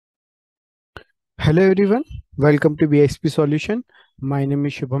Hello everyone, welcome to BISP Solution. My name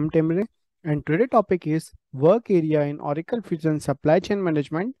is Shubham Temre and today topic is work area in Oracle Fusion Supply Chain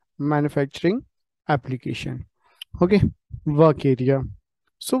Management Manufacturing Application. Okay, work area.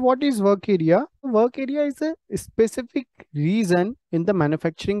 So what is work area? Work area is a specific region in the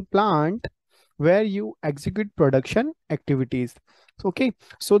manufacturing plant where you execute production activities. Okay,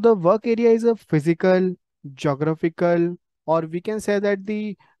 so the work area is a physical, geographical, or we can say that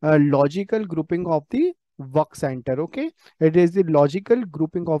the logical grouping of the work center. Okay, it is the logical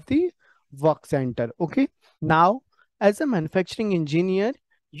grouping of the work center. Okay, now as a manufacturing engineer,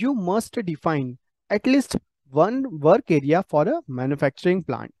 you must define at least one work area for a manufacturing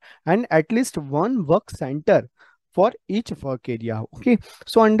plant and at least one work center for each work area. Okay,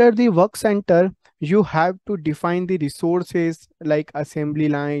 so under the work center you have to define the resources like assembly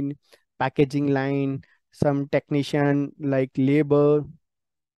line, packaging line, some technician like labor.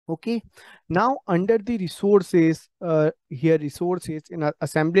 Okay, now under the resources, here resources in a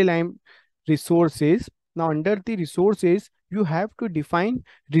assembly line resources. Now under the resources, you have to define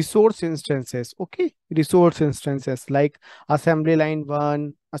resource instances. Okay, resource instances like assembly line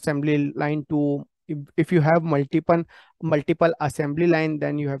 1, assembly line 2. If you have multiple assembly line,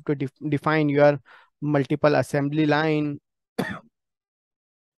 then you have to define your multiple assembly line.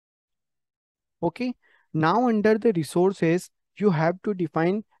 Okay, now under the resources, you have to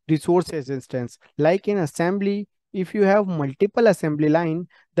define resources instance. Like in assembly, if you have multiple assembly line,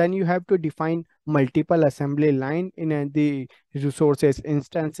 then you have to define multiple assembly line in the resources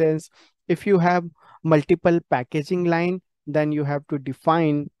instances. If you have multiple packaging line, then you have to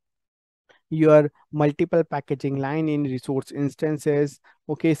define your multiple packaging line in resource instances.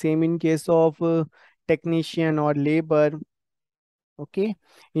 Okay, same in case of technician or labor. Okay,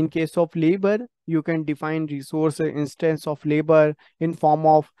 in case of labor, you can define resource instance of labor in form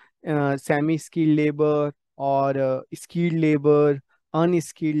of semi-skilled labor or skilled labor,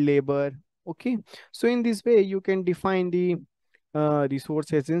 unskilled labor. Okay, so in this way, you can define the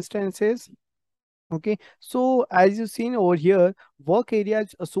resources instances. Okay, so as you've seen over here, work area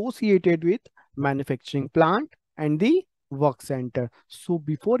is associated with manufacturing plant and the work center. So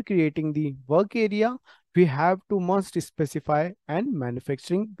before creating the work area, we have to must specify an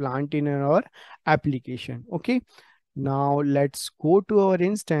manufacturing plant in our application. Okay, now let's go to our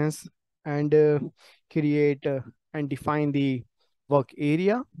instance and create and define the work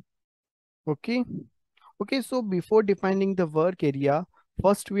area. Okay. Okay, so before defining the work area,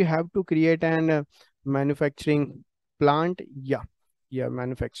 first we have to create an manufacturing plant. Yeah,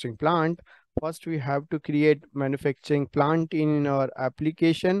 manufacturing plant. First, we have to create manufacturing plant in our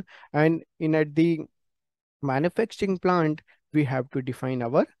application, and in at the manufacturing plant, we have to define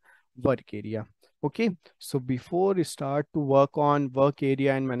our work area. Okay, so before we start to work on work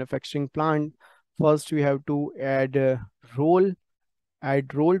area and manufacturing plant, first we have to add a role.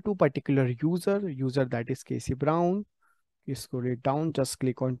 Add role to particular user that is Casey Brown. You scroll it down, just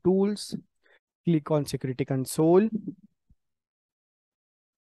click on tools, click on security console.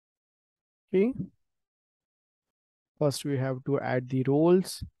 Okay, first we have to add the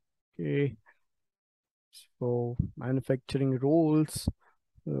roles. Okay, so manufacturing roles,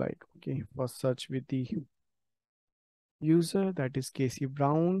 like, okay, first search with the user that is Casey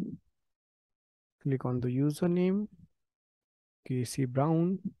Brown. Click on the username, Casey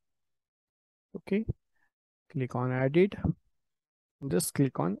Brown. Okay, click on edit, just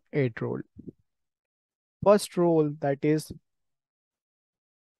click on add role. First role that is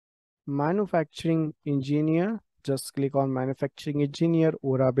manufacturing engineer, just click on manufacturing engineer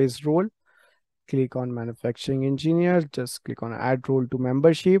aura based role. Click on manufacturing engineer, just click on add role to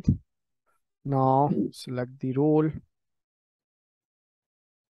membership. Now select the role,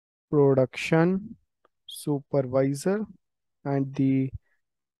 production supervisor, and the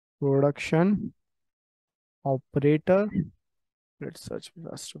production operator. Let's search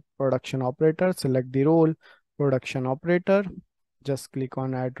first production operator. Select the role, production operator. Just click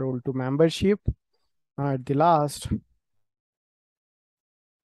on add role to membership. At the last,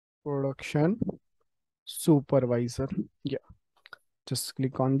 production supervisor. Yeah, just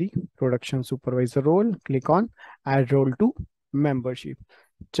click on the production supervisor role. Click on add role to membership.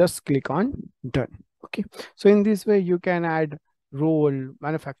 Just click on done. Okay, so in this way you can add role,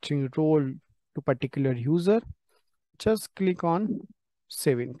 manufacturing role to particular user. Just click on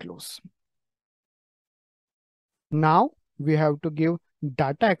save and close. Now we have to give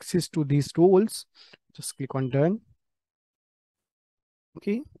data access to these roles. Just click on done.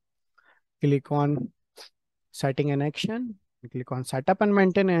 Okay, click on setting an action, click on setup and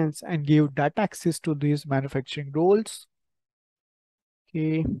maintenance, and give data access to these manufacturing roles.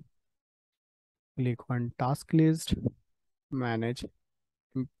 Okay, Click on task list, manage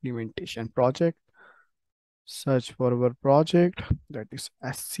implementation project, search for our project, that is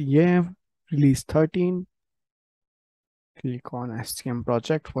SCM release 13. Click on SCM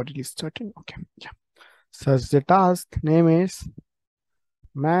project for release 13. Okay, yeah. Search the task, name is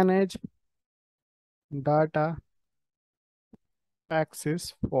manage data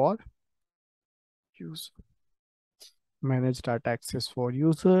access for user. Manage data access for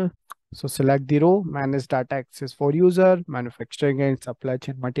user. So select the row, manage data access for user, manufacturing and supply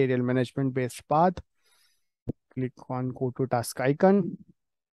chain material management based path. Click on go to task icon.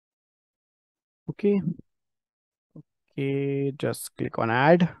 Okay. Okay, just click on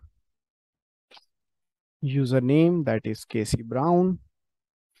add. Username, that is Casey Brown.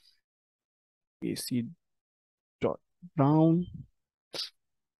 Casey dot Brown.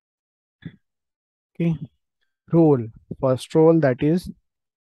 Okay. Role. First role, that is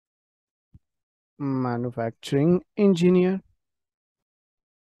manufacturing engineer.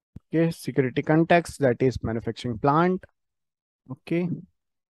 Okay. Security context, that is manufacturing plant. Okay.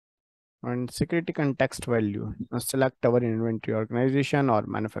 And security context value. Now select our inventory organization or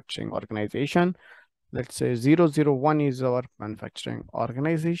manufacturing organization. Let's say 001 is our manufacturing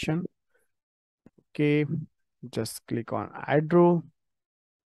organization. Okay. Just click on add row.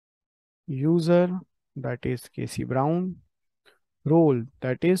 User, that is Casey Brown. Role,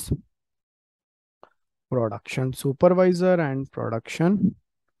 that is production supervisor and production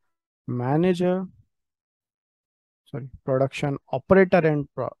manager. Sorry, production operator and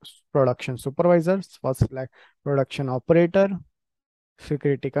production supervisors. First, like production operator,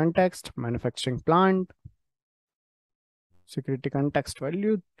 security context, manufacturing plant, security context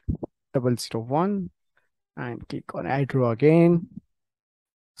value 001, and click on add row again.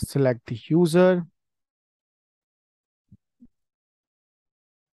 Select the user.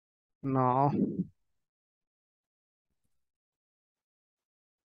 Now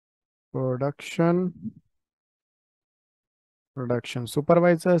production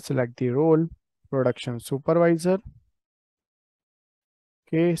supervisor, select the role production supervisor.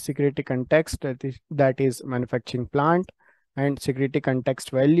 Okay, security context, that is manufacturing plant, and security context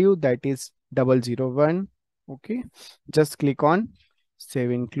value, that is 001. Okay, just click on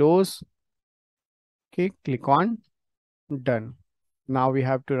save and close. Okay, click on done. Now we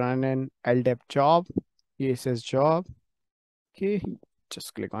have to run an LDAP job, ESS job. Okay,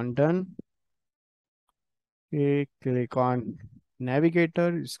 just click on done. Okay, click on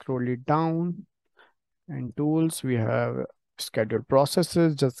navigator, scroll it down, and tools, we have schedule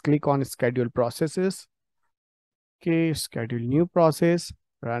processes. Just click on schedule processes. Okay, schedule new process,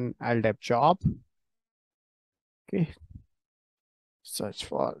 run LDAP job. Okay, search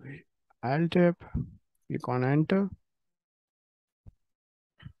for LDAP, click on enter.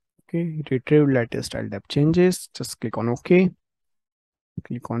 Okay, retrieve latest LDAP changes. Just click on OK.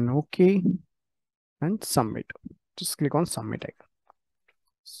 Click on OK and submit. Just click on submit icon.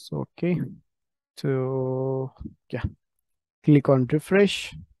 So, okay. So, yeah. Click on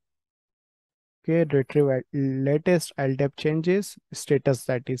refresh. Okay, retrieve latest LDAP changes, status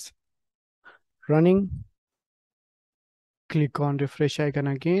that is running. Click on refresh icon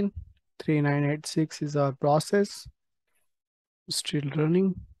again. 3986 is our process. Still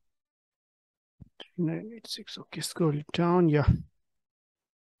running. 3986. Okay, scroll it down. Yeah.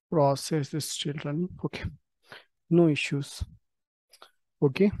 Process is still running. Okay. No issues.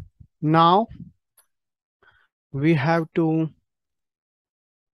 Okay. Now we have to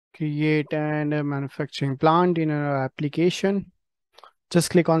create a manufacturing plant in our application.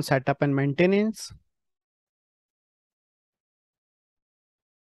 Just click on setup and maintenance.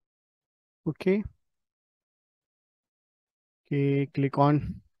 Okay. Okay, click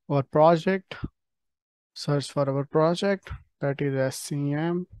on our project. Search for our project, that is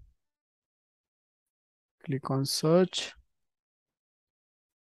SCM. Click on search.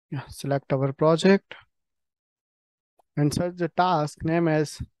 Yeah, select our project and search the task name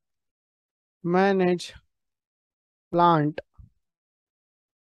as manage plant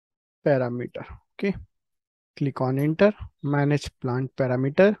parameter. Okay, click on enter, manage plant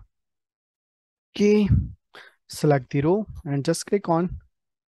parameter. Okay, select the row and just click on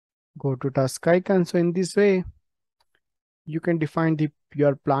go to task icon. So in this way, you can define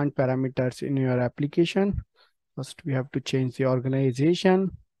your plant parameters in your application. First, we have to change the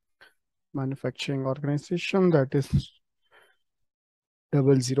organization, manufacturing organization, that is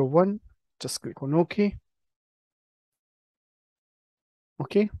 001. Just click on OK.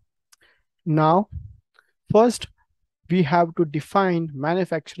 Okay. Now, first we have to define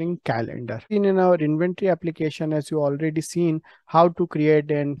manufacturing calendar. In our inventory application, as you already seen how to create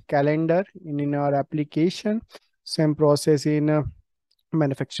a calendar in our application, same process in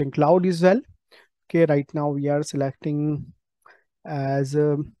manufacturing cloud as well. Okay, right now we are selecting as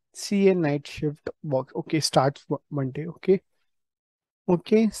CA night shift box. Okay, starts Monday. Okay,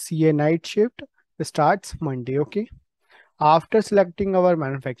 okay, CA night shift starts Monday. Okay, after selecting our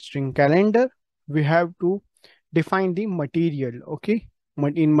manufacturing calendar, we have to define the material. Okay,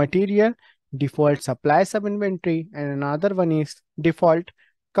 in material, default supply sub inventory, and another one is default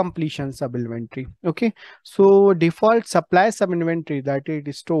completion sub inventory. Okay, so default supply sub inventory, that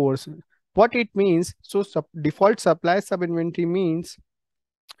it stores what it means. So default supply sub inventory means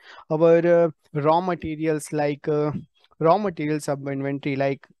our raw materials, like raw materials sub inventory,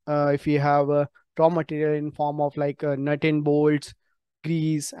 like if you have a raw material in form of like nut and bolts,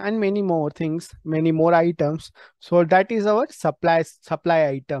 grease, and many more things, many more items. So that is our supply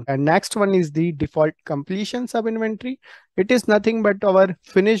item. And next one is the default completion sub inventory. It is nothing but our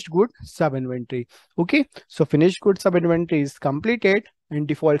finished good sub inventory. Okay, so finished good sub inventory is completed, and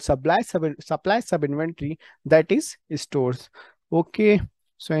default supply sub inventory, that is stores. Okay,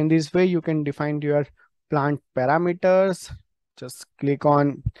 so in this way, you can define your plant parameters. Just click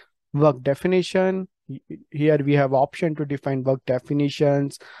on work definition. Here we have option to define work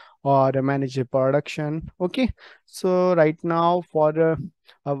definitions or manage the production. Okay, so right now for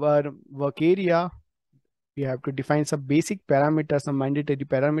our work area, we have to define some basic parameters, some mandatory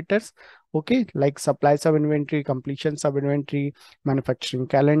parameters. Okay, like supply sub inventory, completion sub inventory, manufacturing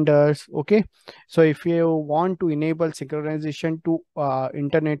calendars. Okay, so if you want to enable synchronization to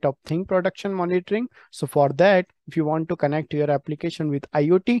internet of thing production monitoring, so for that, if you want to connect your application with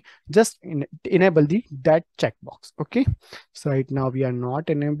IoT, just enable that checkbox. Okay, so right now we are not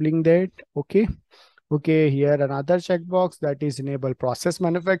enabling that. Okay, okay, here another checkbox, that is enable process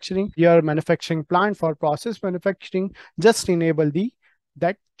manufacturing. Your manufacturing plant for process manufacturing, just enable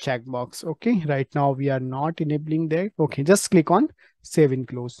that checkbox. Okay, right now we are not enabling that. Okay, just click on save and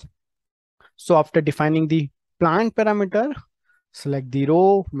close. So after defining the plant parameter, select the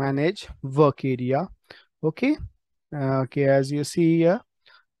row, manage work area. Okay, okay, as you see here,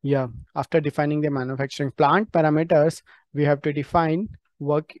 yeah, after defining the manufacturing plant parameters, we have to define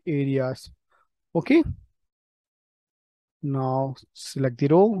work areas. Okay, now select the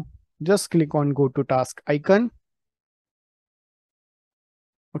row, just click on go to task icon.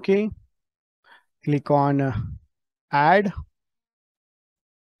 Okay, click on add.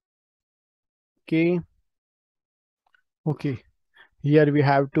 Okay, okay, here we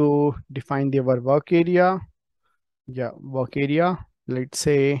have to define our work area. Yeah, work area, let's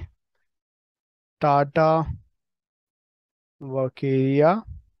say Tata work area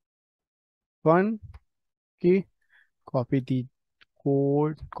 1. Okay, copy the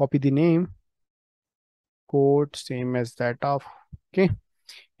code, copy the name, code same as that of, okay,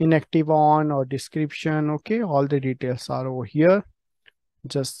 inactive on or description. Okay, all the details are over here.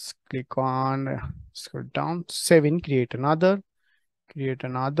 Just click on scroll down, 7, create another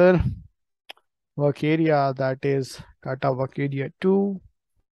work area, that is Tata work area 2.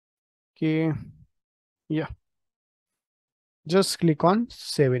 Okay, yeah, just click on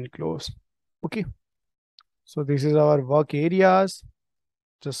save and close. Okay, so this is our work areas.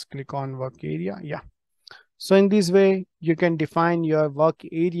 Just click on work area. Yeah, so in this way you can define your work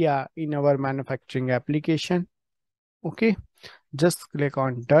area in our manufacturing application. Okay, just click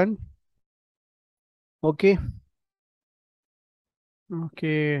on done. Okay,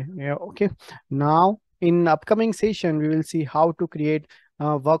 okay, yeah, okay. Now in upcoming session, we will see how to create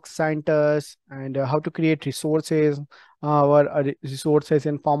work centers, and how to create resources, our resources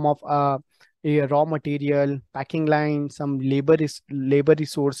in form of a raw material, packing line, some labor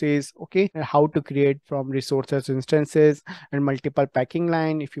resources. Okay, and how to create from resources instances and multiple packing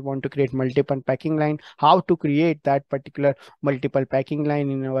line. If you want to create multiple packing line, how to create that particular multiple packing line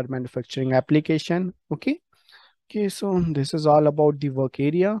in our manufacturing application. Okay. Okay, so this is all about the work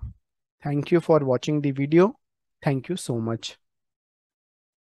area. Thank you for watching the video. Thank you so much.